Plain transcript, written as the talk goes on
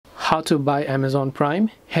How to buy Amazon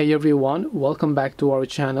Prime. Hey everyone, welcome back to our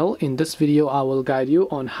channel. In this video I will guide you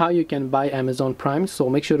on how you can buy Amazon Prime, so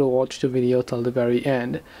make sure to watch the video till the very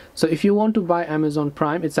end. So if you want to buy Amazon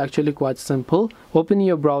Prime, it's actually quite simple. Open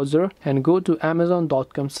your browser and go to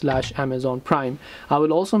amazon.com/Amazon Prime. I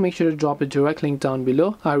will also make sure to drop a direct link down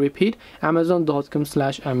below. I repeat,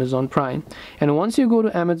 amazon.com/Amazon Prime. And once you go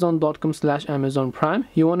to amazon.com/Amazon Prime,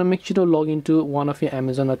 you want to make sure to log into one of your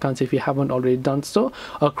Amazon accounts if you haven't already done so,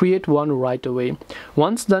 or create one right away.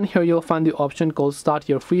 Once done, here you'll find the option called start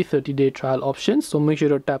your free 30-day trial option, so make sure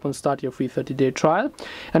to tap on start your free 30-day trial,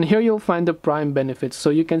 and here you'll find the Prime benefits.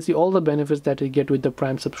 So you can see all the benefits that you get with the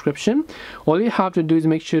Prime subscription. All you have to do is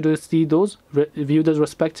make sure to see those, view those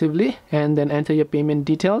respectively, and then enter your payment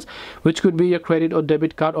details, which could be your credit or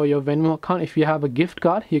debit card or your Venmo account. If you have a gift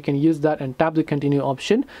card, you can use that and tap the continue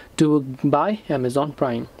option to buy Amazon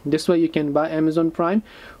Prime. This way you can buy Amazon Prime.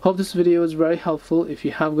 Hope this video was very helpful. If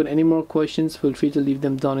you have got any more questions, feel free to leave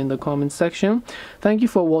them down in the comment section. Thank you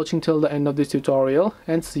for watching till the end of this tutorial,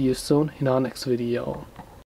 and see you soon in our next video.